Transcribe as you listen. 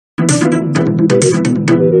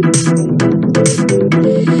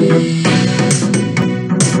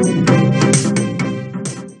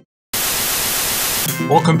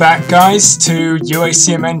Welcome back, guys, to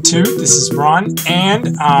UACMN2. This is Ron,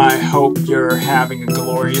 and I hope you're having a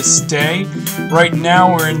glorious day. Right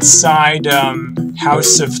now, we're inside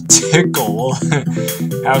House of Tickle.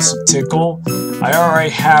 House of Tickle. I already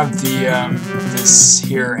have the this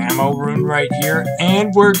here ammo rune right here,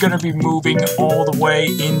 and we're gonna be moving all the way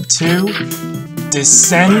into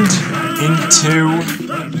Descend into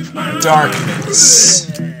Darkness.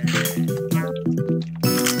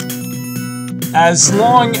 As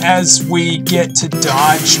long as we get to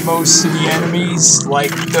dodge most of the enemies,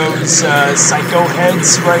 like those psycho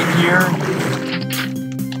heads right here.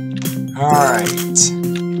 Alright.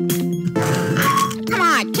 Come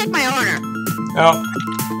on, take my order. Oh,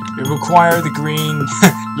 we require the green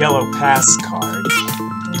yellow pass card.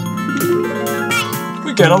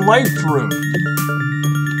 We get a life rune.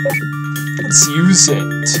 Let's use it.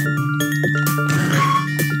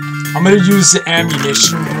 I'm gonna use the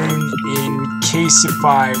ammunition rune in case if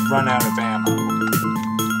I run out of ammo.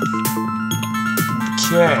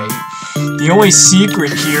 Okay. The only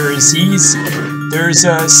secret here is easy. There's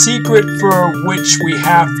a secret for which we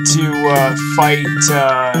have to fight,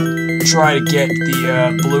 try to get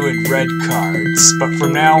the blue and red cards. But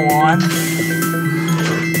from now on,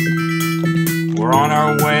 we're on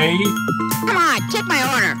our way. Come on, take my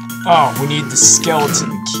order. Oh, we need the skeleton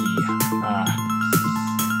key.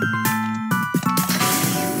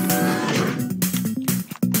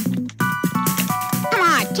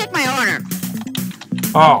 Take my order.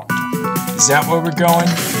 Oh, is that where we're going?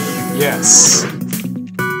 Yes.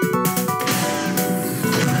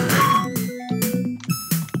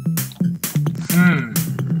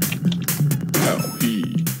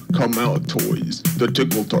 Howdy. Come out, toys. The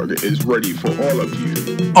tickle target is ready for all of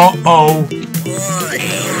you. Uh-oh.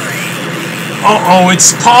 Uh-oh,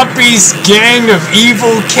 it's Poppy's gang of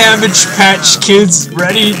evil Cabbage Patch Kids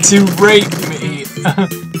ready to rape me.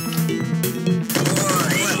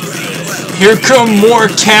 Here come more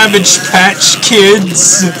Cabbage Patch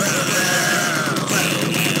Kids!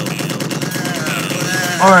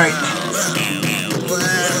 Alright.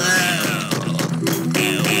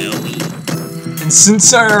 And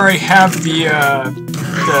since I already have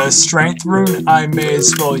the strength rune, I may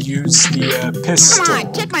as well use the pistol. Come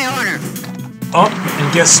on, take my order. Oh,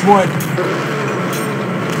 and guess what?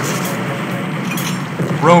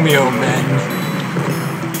 Romeo men.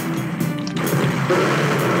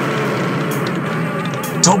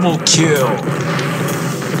 Double kill.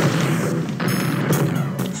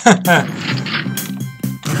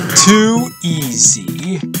 Too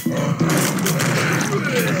easy.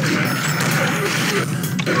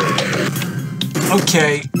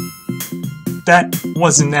 Okay. That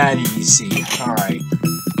wasn't that easy. Alright.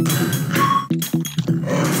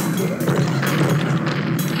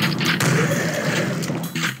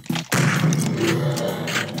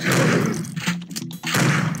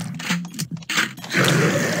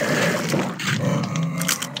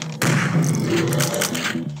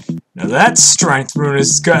 Now that strength rune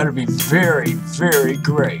has got to be very, very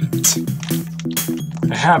great.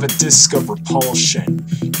 I have a disc of repulsion.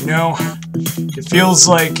 You know, it feels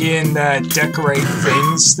like in decorate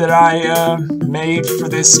things that I made for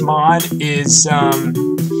this mod is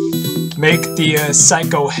make the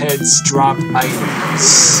psycho heads drop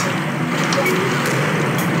items.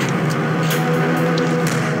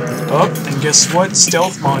 Oh, and guess what?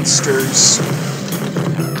 Stealth monsters.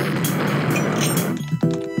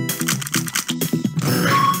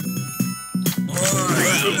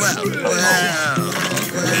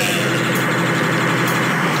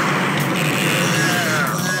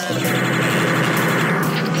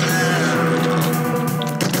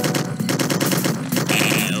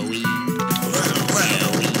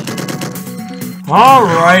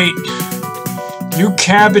 Alright, you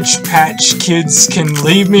Cabbage Patch Kids can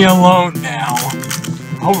leave me alone now.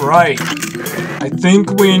 Alright, I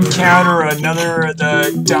think we encounter another of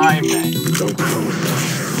the diamond.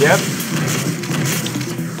 Yep.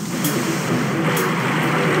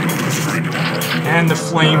 And the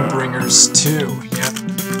flame bringers too, yep.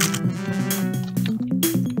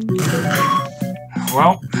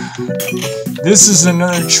 Well, this is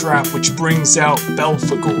another trap which brings out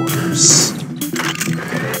Belphegors.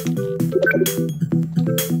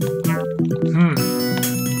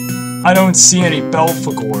 I don't see any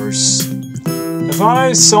Belphegors. If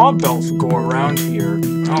I saw a Belphegor around here,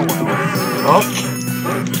 oh well. Oh,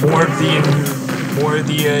 more of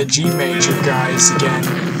the G major guys again.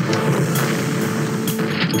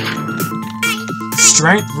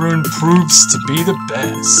 strength rune proves to be the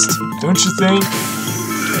best, don't you think?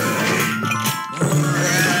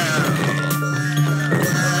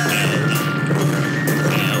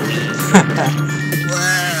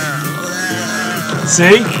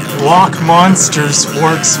 See? Lock monsters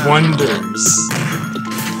works wonders.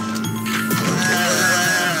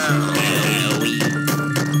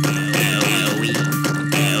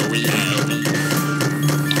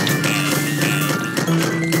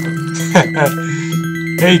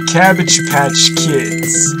 Hey, Cabbage Patch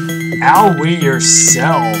Kids, owie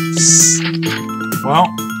yourselves.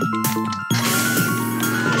 Well,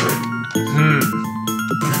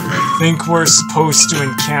 think we're supposed to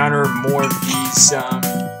encounter more of these,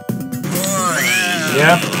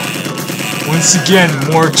 Yep. Once again,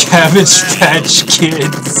 more Cabbage Patch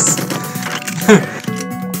Kids.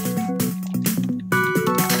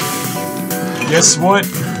 Guess what?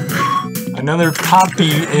 Another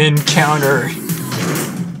Poppy encounter.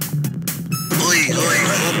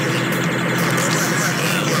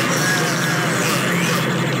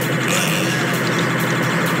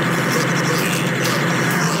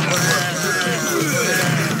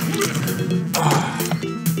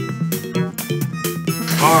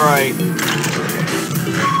 Alright.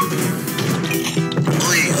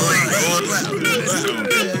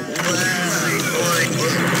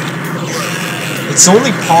 It's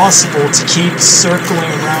only possible to keep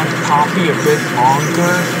circling around Poppy a bit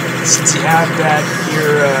longer since you have that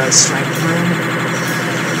here strength rune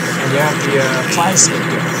and you have the plasma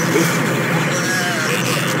gun.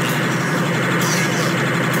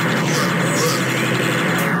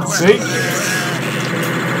 See?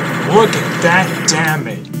 Look at that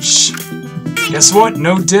damage. Guess what?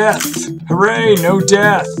 No death. Hooray, no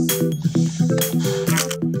death.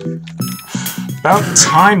 About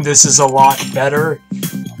time this is a lot better.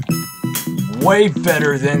 Way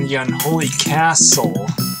better than the Unholy Castle.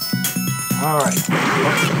 Alright.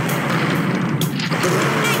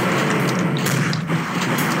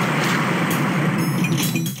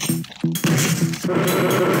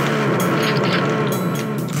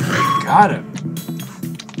 Got him.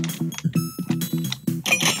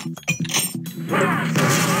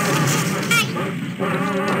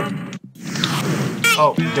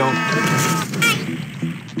 Oh, don't.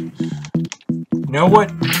 You know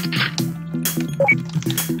what?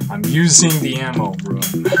 I'm using the ammo room.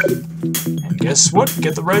 And guess what?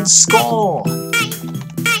 Get the red skull!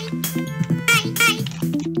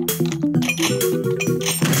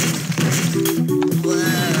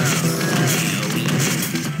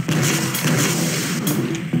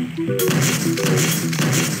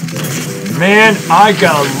 Man, I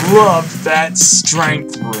gotta love that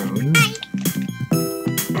strength rune.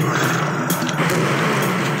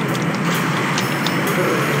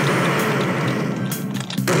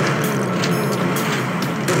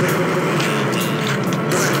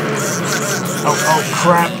 Oh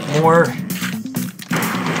crap, more.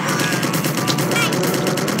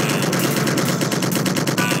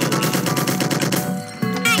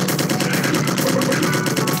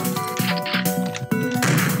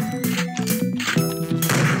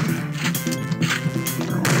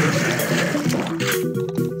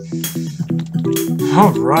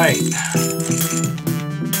 Alright.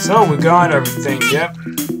 So we got everything, yep.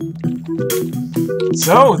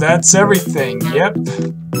 So that's everything, yep.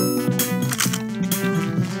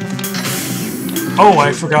 Oh,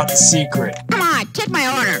 I forgot the secret. Come on, take my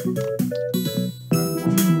order. I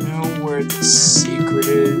don't know where the secret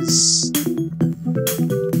is.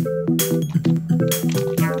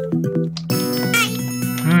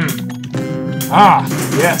 Ah,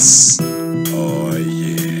 yes. Oh,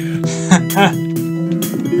 yeah.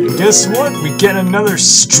 And guess what? We get another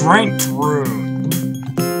strength rune.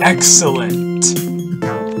 Excellent.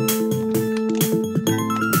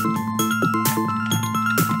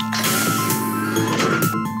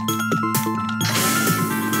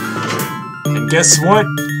 And guess what?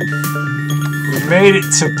 We made it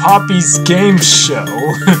to Poppy's game show.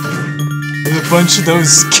 With a bunch of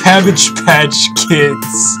those Cabbage Patch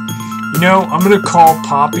Kids. You know, I'm gonna call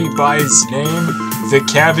Poppy by his name, the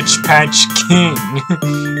Cabbage Patch King.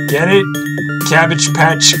 Get it? Cabbage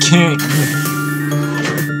Patch King.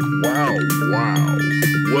 Wow, wow.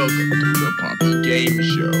 Welcome to the Poppy Game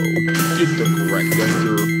Show. Get the correct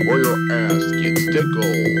answer or your ass gets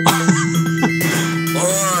tickled.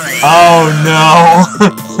 Oh no!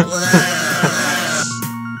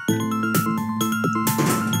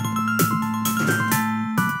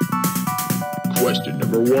 Question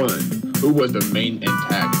number 1. Who was the main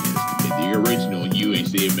antagonist in the original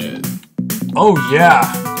UACMN? Oh yeah,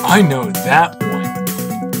 I know that one.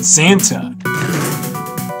 Santa.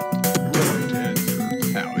 Correct answer.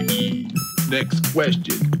 Next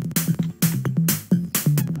question.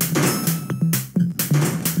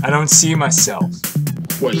 I don't see myself.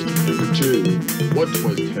 Question number 2. What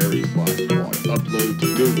was Terry's last vlog uploaded to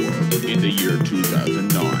the world in the year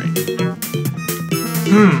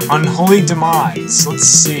 2009? Unholy Demise. Let's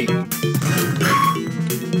see.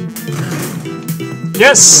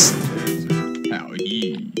 Yes!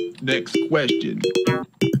 Howdy. Next question.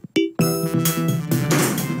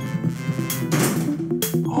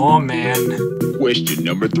 Oh, man. Question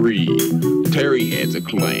number 3. Terry has a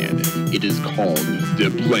clan. It is called the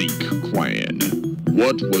Blank Clan.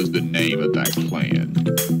 What was the name of that clan?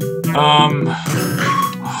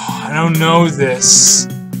 I don't know this.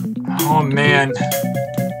 Oh, man.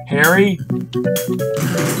 Harry?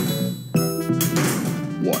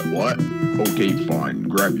 What? Okay, fine,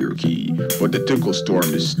 grab your key, but the tickle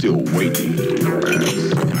storm is still waiting for your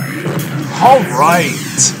ass.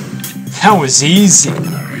 Alright. That was easy.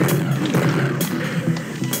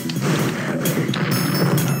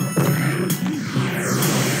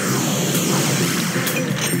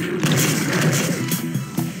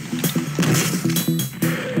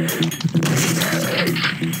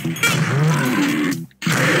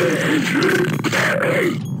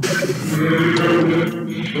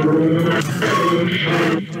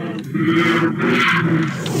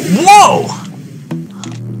 Whoa!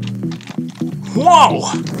 Whoa!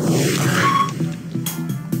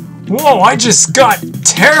 Whoa, I just got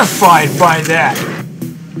terrified by that!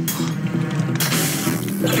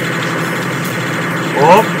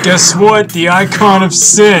 Oh, guess what? The icon of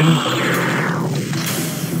sin.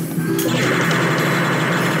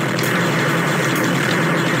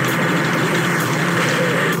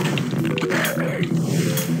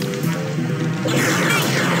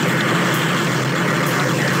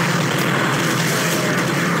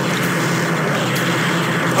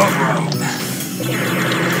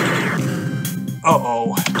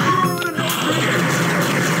 Uh-oh.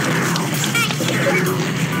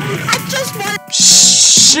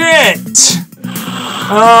 Shit!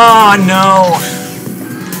 Oh, no.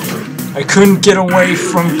 I couldn't get away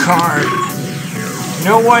from Karn. You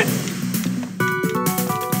know what?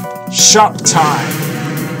 Shop time.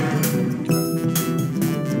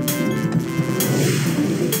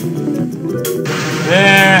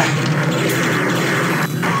 Meh.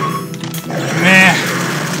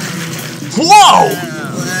 Whoa!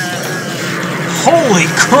 Holy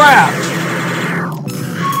crap!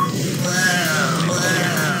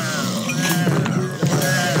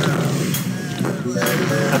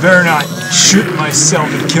 I better not shoot myself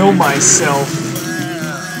and kill myself.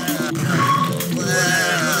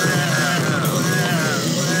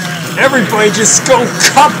 Everybody just go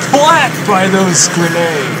kaplat by those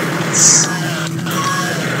grenades.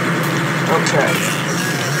 Okay.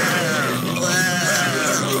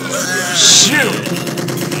 Shoot!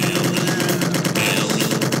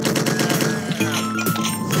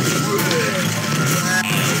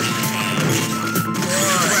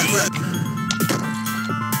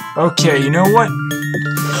 Okay, you know what?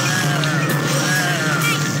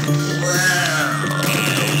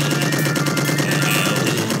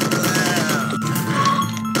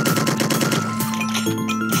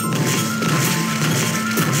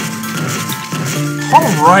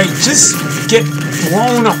 Alright, just get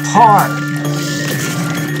blown apart.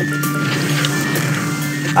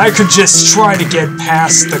 I could just try to get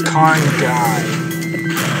past the Karn guy.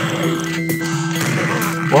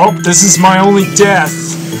 Well, this is my only death.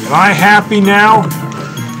 Am I happy now?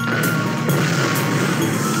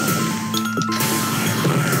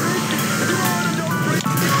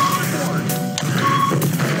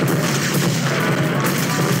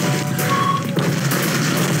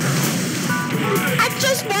 I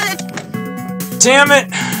just wanted... Damn it!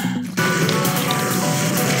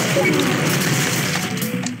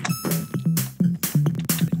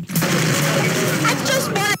 I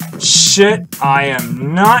just wanted... Shit, I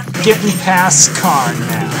am not getting past Karn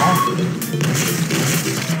now.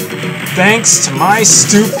 Thanks to my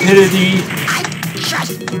stupidity.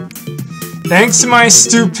 Thanks to my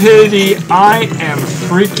stupidity, I am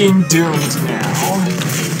freaking doomed now.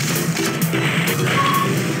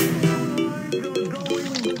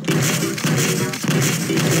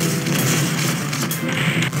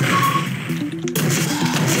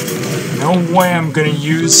 No way I'm gonna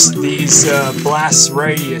use these blast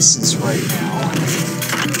radiuses right now.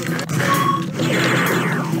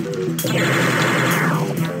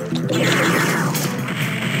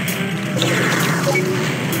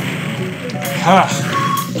 Huh.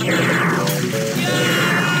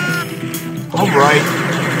 Alright.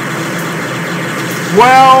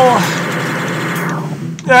 Well,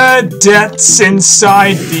 that's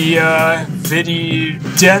inside the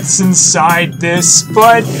deaths inside this,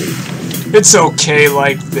 but it's okay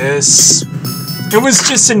like this. It was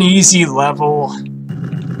just an easy level.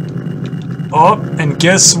 Oh, and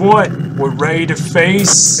guess what? We're ready to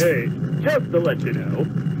face... Hey, just to let you know,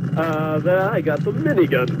 that I got the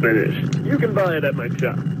minigun finished. You can buy it at my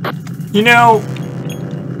shop. You know,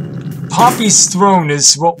 Poppy's throne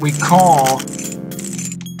is what we call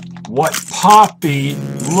what Poppy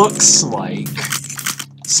looks like.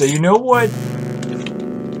 So you know what?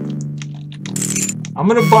 I'm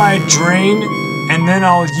gonna buy a drain, and then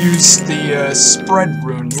I'll use the spread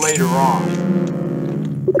rune later on.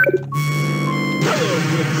 Hello,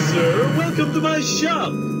 good sir. Welcome to my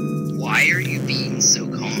shop. Why are you being so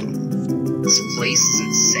calm? This place is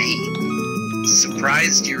insane.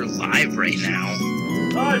 Surprised you're alive right now.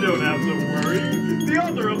 I don't have to worry. The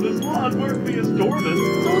author of this lot marked me as dormant,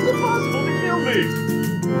 so it's impossible to kill me.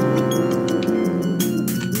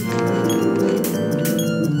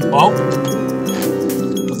 Well,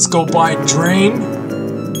 let's go buy a drain.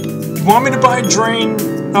 You want me to buy a drain?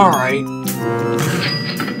 Alright.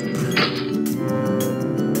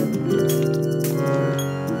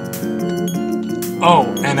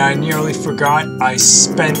 Oh, and I nearly forgot, I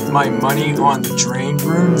spent my money on the drain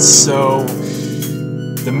runes, so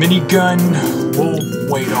the minigun, we'll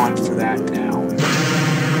wait on for that now.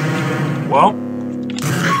 Well,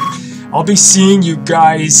 I'll be seeing you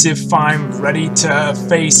guys if I'm ready to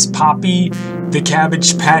face Poppy, the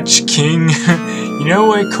Cabbage Patch King. You know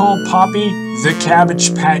what I call Poppy? The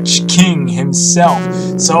Cabbage Patch King himself.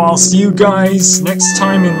 So I'll see you guys next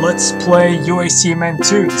time in Let's Play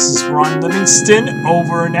UACMN2. This is Ron Livingston,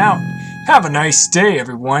 over and out. Have a nice day,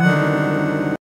 everyone.